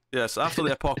 right now. Yes, after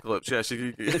the apocalypse. Yes,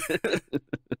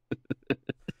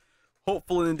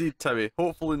 hopeful indeed, Timmy.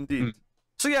 Hopeful indeed.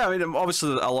 So yeah, I mean,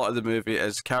 obviously a lot of the movie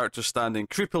is characters standing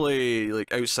creepily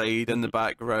like outside in the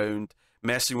background,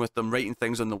 messing with them, writing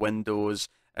things on the windows,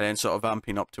 and then sort of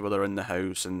vamping up to where they're in the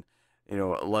house. And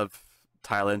Liv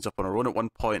Tyler ends up on her own at one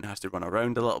point and has to run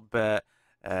around a little bit.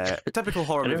 Typical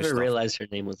horror movie I never stuff. realized her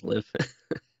name was Liv.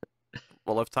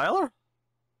 Well, Liv Tyler?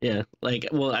 Yeah, like,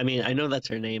 well, I mean, I know that's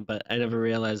her name, but I never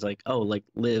realized, like, oh, like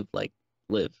live.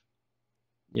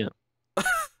 Yeah.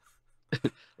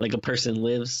 Like a person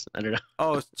lives. I don't know.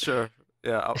 Oh, sure.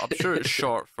 Yeah, I'm sure it's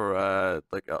short for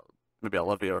maybe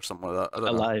Olivia or something like that. I don't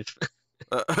Alive.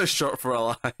 know. Short for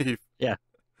alive. Yeah,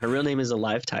 her real name is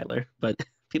Alive Tyler, but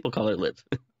people call her Liv.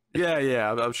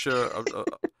 Yeah, I'm sure.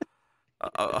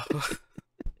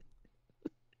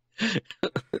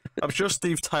 I'm sure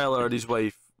Steve Tyler and his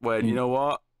wife went, you know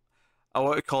what? I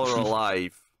want to call her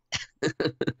Alive.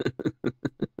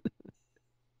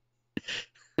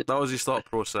 That was his thought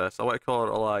process. I want to call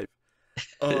her Alive.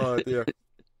 Oh dear.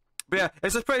 But yeah,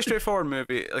 it's a pretty straightforward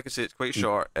movie. Like I say, it's quite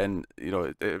short, and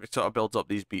it sort of builds up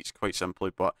these beats quite simply.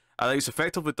 But I think it's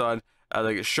effectively done. I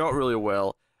think it's shot really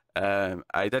well.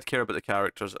 I did care about the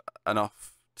characters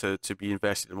enough to be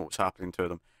invested in what was happening to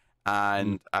them,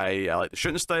 and I like the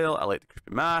shooting style. I like the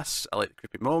creepy masks. I like the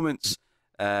creepy moments.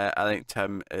 I think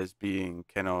Tim is being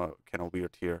kind of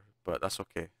weird here, but that's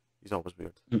okay. He's always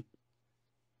weird.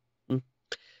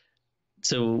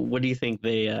 So, what do you think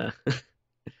they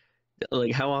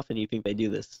like? How often do you think they do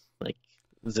this? Like,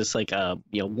 is this like a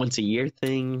once a year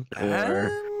thing, or?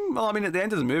 Well, I mean, at the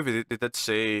end of the movie, they did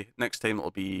say next time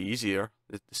it'll be easier.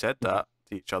 They said that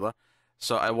to each other,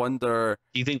 so I wonder.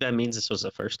 Do you think that means this was the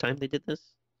first time they did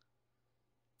this?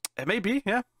 It may be,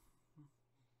 yeah.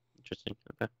 Interesting.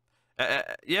 Okay.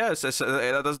 Yeah,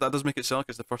 that does make it sound like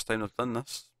it's the first time they've done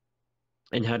this.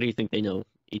 And how do you think they know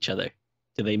each other?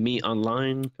 Do they meet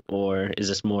online, or is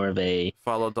this more of a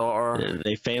father-daughter?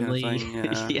 They family, kind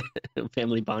of thing, yeah,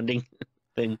 family bonding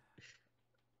thing?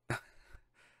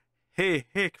 Hey,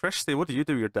 Christy, what do you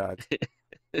do with your dad?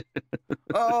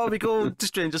 Oh, we go to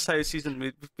strangers' houses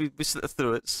and we sit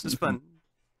through it. It's fun.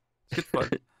 It's good fun.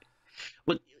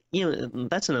 Well,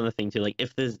 that's another thing too. Like,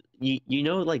 if this,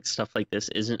 like stuff like this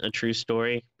isn't a true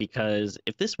story, because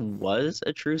if this was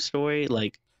a true story,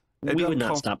 like we would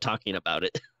not stop talking about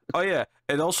it. Oh yeah,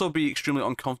 it'd also be extremely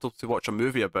uncomfortable to watch a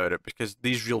movie about it because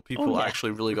these real people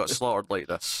actually really got slaughtered like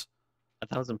this.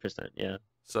 1,000%, yeah.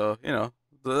 So I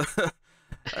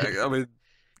mean,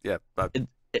 yeah.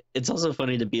 It's also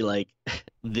funny to be like,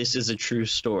 this is a true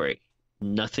story.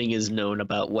 Nothing is known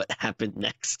about what happened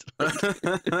next.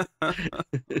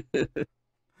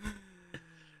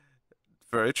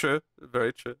 Very true.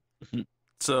 Very true.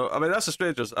 So, I mean, that's The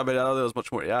Strangers. I mean, I know there's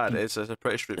much more to add. It's a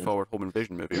pretty straightforward home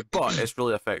invasion movie, but it's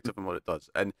really effective in what it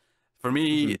does. And for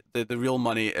me, the real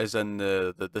money is in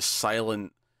the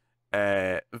silent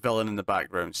villain in the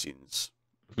background scenes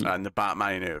and the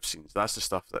Batman out of scenes. That's the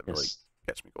stuff that really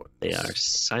gets me going. They are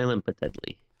silent but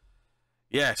deadly.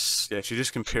 Yes, you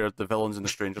just compared the villains in The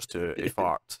Strangers to a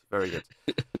fart. Very good.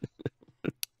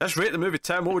 Let's rate the movie,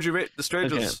 Tim. What would you rate The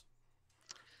Strangers?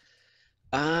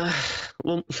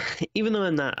 Well, even though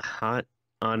I'm not hot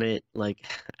on it, like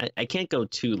I can't go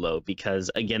too low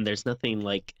because again, there's nothing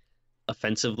like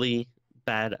offensively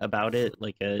bad about it.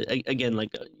 Like again,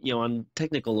 like on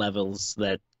technical levels,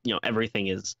 that everything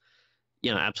is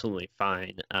absolutely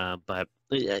fine. But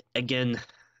again,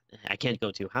 I can't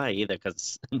go too high either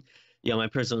because my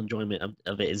personal enjoyment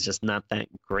of it is just not that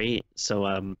great. So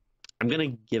I'm gonna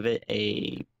give it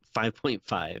a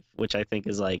 5.5, which I think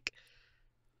is like.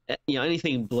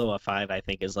 Anything below a 5, I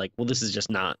think is like, well, this is just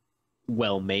not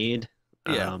well made.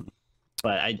 Yeah.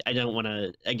 But I don't want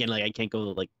to, again, like I can't go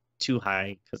like too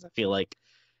high because I feel like,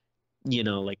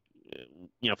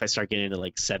 if I start getting into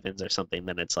like 7s or something,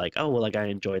 then it's like, oh, well, like I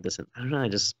enjoyed this. And I don't know.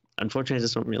 Unfortunately, I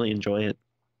just don't really enjoy it.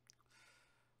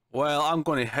 Well, I'm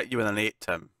going to hit you with an 8,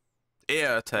 Tim. 8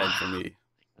 out of 10 for me.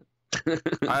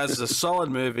 This is a solid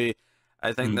movie.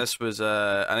 I think this was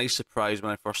a nice surprise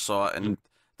when I first saw it, and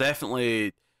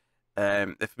definitely,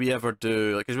 if we ever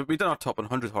do, like, because we done our top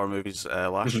 100 horror movies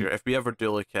last year, if we ever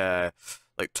do like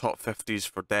top 50s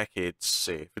for decades,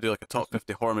 say, if we do like a top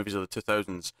 50 horror movies of the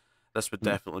 2000s, this would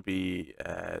definitely be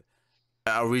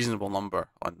a reasonable number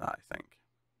on that, I think.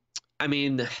 I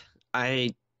mean,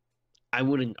 I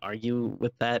wouldn't argue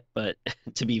with that, but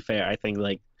to be fair, I think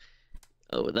like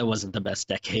that wasn't the best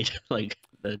decade. Like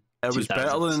the it was 2000s.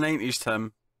 Better than the 90s,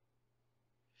 Tim.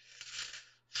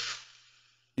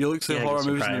 You look at horror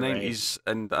movies in the 90s,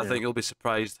 right? And I think you'll be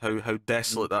surprised how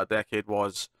desolate that decade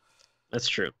was. That's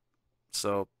true.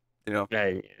 So, you know,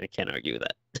 I can't argue with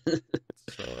that.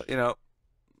 So, you know,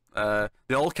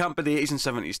 they all can't be the 80s and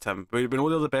 70s, Tim. We know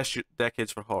they're the best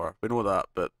decades for horror. We know that,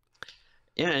 but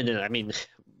yeah, and I mean,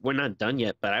 we're not done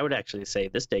yet, but I would actually say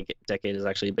this decade has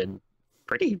actually been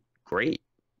pretty great.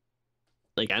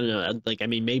 Like, I don't know, like, I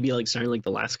mean, maybe like starting like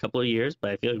the last couple of years,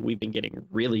 but I feel like we've been getting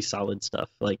really solid stuff.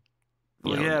 Like,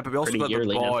 you know, yeah, but we also got The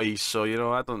Boys, now. so, you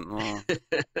know, I don't know.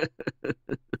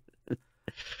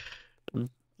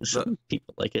 Some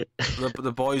people like it.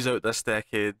 The Boys out this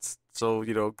decade, so,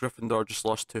 you know, Gryffindor just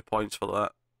lost 2 points for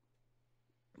that.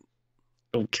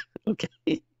 Okay.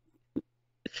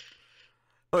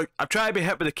 Look, I'm trying to be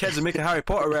hip with the kids and make a Harry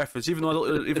Potter reference, even though I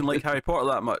don't even like Harry Potter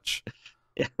that much.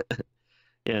 Yeah,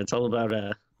 it's all about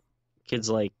kids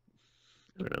like,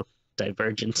 I don't know,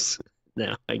 Divergence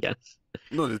now, I guess.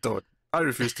 No, they don't. I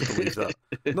refuse to believe that.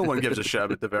 No one gives a shit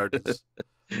about Divergence.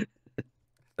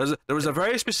 There was a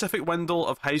very specific window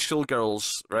of high school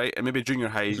girls, right, and maybe junior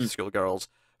high school girls,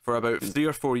 for about 3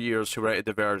 or 4 years who rated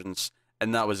Divergence,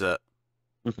 and that was it.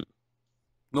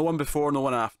 No one before, no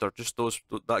one after, just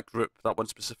that group, that one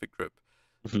specific group.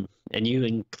 And you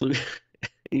include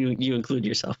you include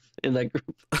yourself in that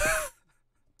group.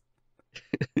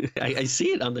 I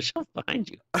see it on the shelf behind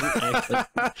you.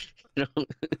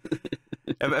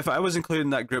 If I was included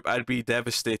in that group, I'd be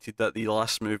devastated that the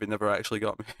last movie never actually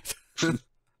got made.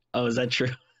 Oh, is that true?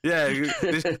 Yeah,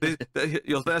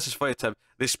 this is funny, Tim.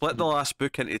 They split the last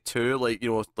book into 2, like,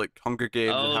 you know, like Hunger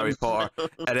Games and Harry Potter,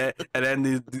 and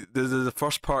then the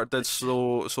first part did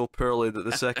so poorly that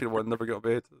the second one never got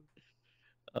made.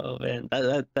 Oh man,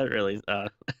 that really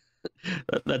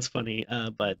that's funny.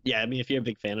 But yeah, I mean, if you're a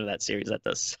big fan of that series, that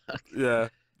does suck. Yeah,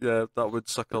 that would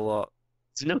suck a lot.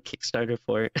 There's no Kickstarter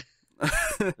for it.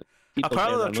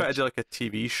 Apparently they're trying to do like a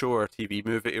TV show or a TV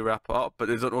movie to wrap it up, but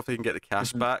they don't know if they can get the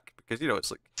cast back, because, you know,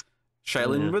 it's like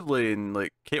Shailene Woodley and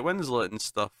like Kate Winslet and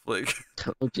stuff. Like,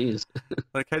 oh jeez.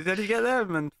 Like, how did you get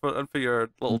them and for your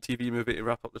little TV movie to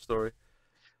wrap up the story?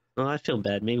 Well, I feel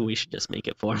bad. Maybe we should just make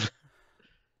it for them.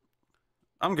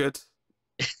 I'm good.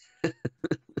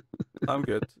 I'm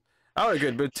good. I had a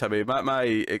good mood, Timmy. My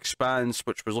Expanse,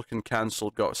 which was looking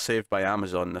cancelled, got saved by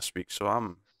Amazon this week, so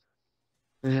I'm.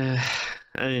 I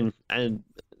mean, I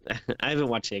haven't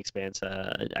watched The Expanse.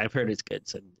 I've heard it's good,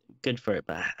 so good for it.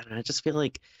 But I just feel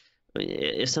like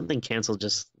if something canceled,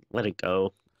 just let it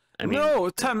go. I mean, no,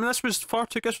 Tim, this was far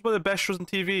too. This was one of the best shows on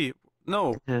TV.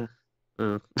 No. Yeah.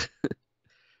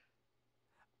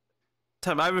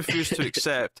 Tim, I refuse to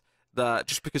accept that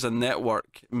just because a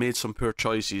network made some poor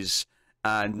choices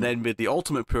and then made the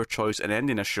ultimate poor choice in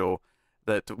ending a show,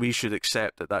 that we should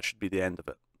accept that should be the end of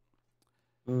it.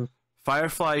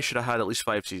 Firefly should have had at least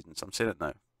 5 seasons. I'm saying it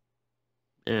now.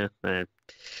 Yeah, man.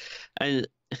 I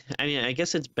mean, I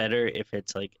guess it's better if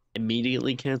it's like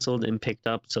immediately canceled and picked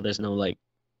up, so there's no like,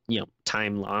 you know,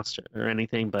 time lost or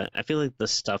anything. But I feel like the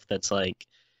stuff that's like,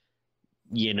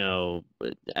 you know,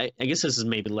 I guess this is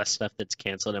maybe less stuff that's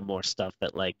canceled and more stuff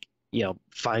that, like, you know,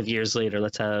 5 years later,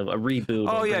 let's have a reboot.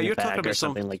 Oh yeah, you're talking about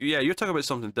something like, yeah, you're talking about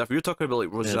something different. You're talking about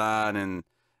like Roseanne and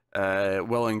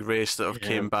Will and Grace that have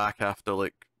came back after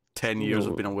like 10 years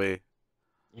of being away.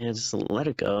 Yeah, just let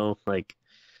it go. Like,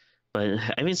 but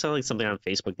I mean, saw like something on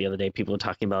Facebook the other day. People were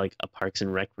talking about like a Parks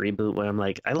and Rec reboot. Where I'm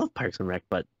like, I love Parks and Rec,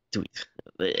 but do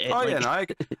we? I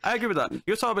agree with that.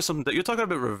 You're talking about something. You're talking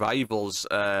about revivals.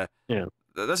 Yeah.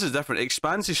 This is different.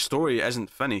 Expanse's story isn't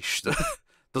finished.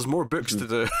 There's more books to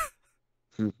do.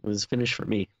 It was finished for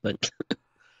me, but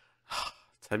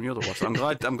Tim, you're the worst. I'm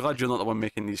glad you're not the one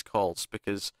making these calls,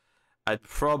 because I'd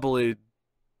probably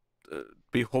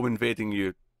be home invading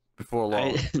you before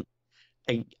long.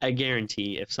 I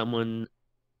guarantee if someone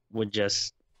would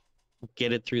just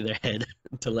get it through their head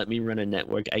to let me run a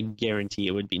network, I guarantee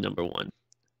it would be number 1.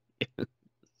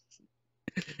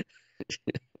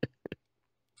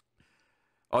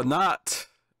 On that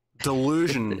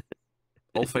delusion,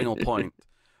 final point,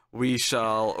 we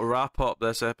shall wrap up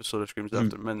this episode of Screams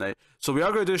After Midnight. So we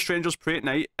are going to do Strangers Pray at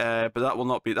Night, but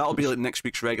that'll be like next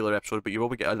week's regular episode, but you will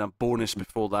be getting a bonus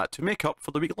before that to make up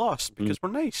for the week lost, because we're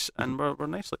nice, and we're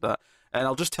nice like that. And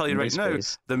I'll just tell you right now,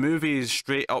 the movie is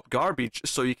straight up garbage,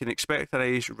 so you can expect a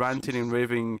nice ranting and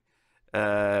raving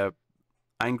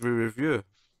angry review.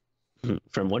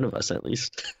 From one of us, at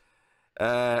least.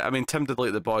 I mean, Tim did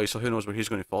like The Boy, so who knows where he's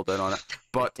going to fall down on it.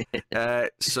 But,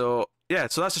 so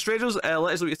that's The Strangers. Let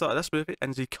us know what you thought of this movie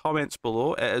in the comments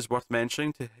below. It is worth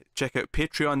mentioning to check out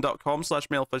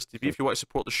patreon.com/MailFuzzTV if you want to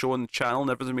support the show and the channel and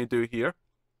everything we do here.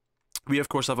 We, of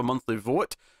course, have a monthly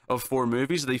vote of 4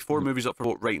 movies. The 4 movies up for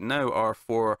vote right now are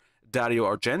for Dario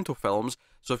Argento films.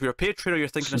 So if you're a Patreon or you're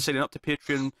thinking of signing up to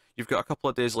Patreon, you've got a couple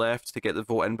of days left to get the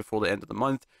vote in before the end of the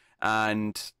month.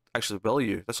 And actually, will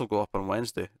you? This will go up on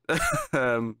Wednesday.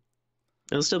 It'll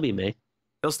still be May.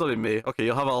 It'll still be May. Okay,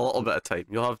 you'll have a little bit of time.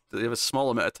 You have a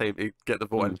small amount of time to get the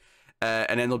vote in.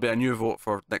 And then there'll be a new vote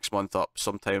for next month up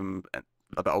sometime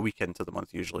about a week into the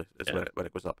month, usually, is when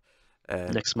it goes up.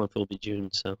 Next month will be June,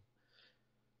 so...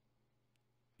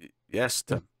 Yes,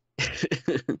 Tim.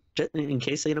 In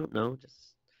case they don't know,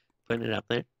 just putting it out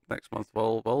there. Next month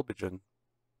will be June.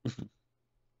 I'm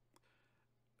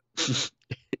just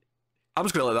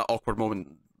going to let that awkward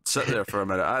moment sit there for a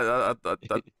minute. I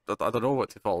don't know what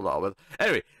to follow that with.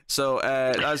 Anyway, so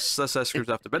that's Screams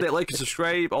After Midnight. Like and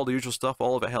subscribe, all the usual stuff.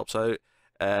 All of it helps out.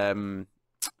 And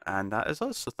that is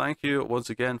us. So thank you once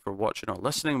again for watching or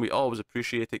listening. We always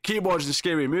appreciate it. Keep watching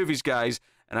scary movies, guys.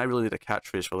 And I really need a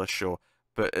catchphrase for this show.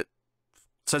 But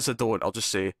since I don't, I'll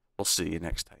just say, we'll see you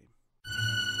next time.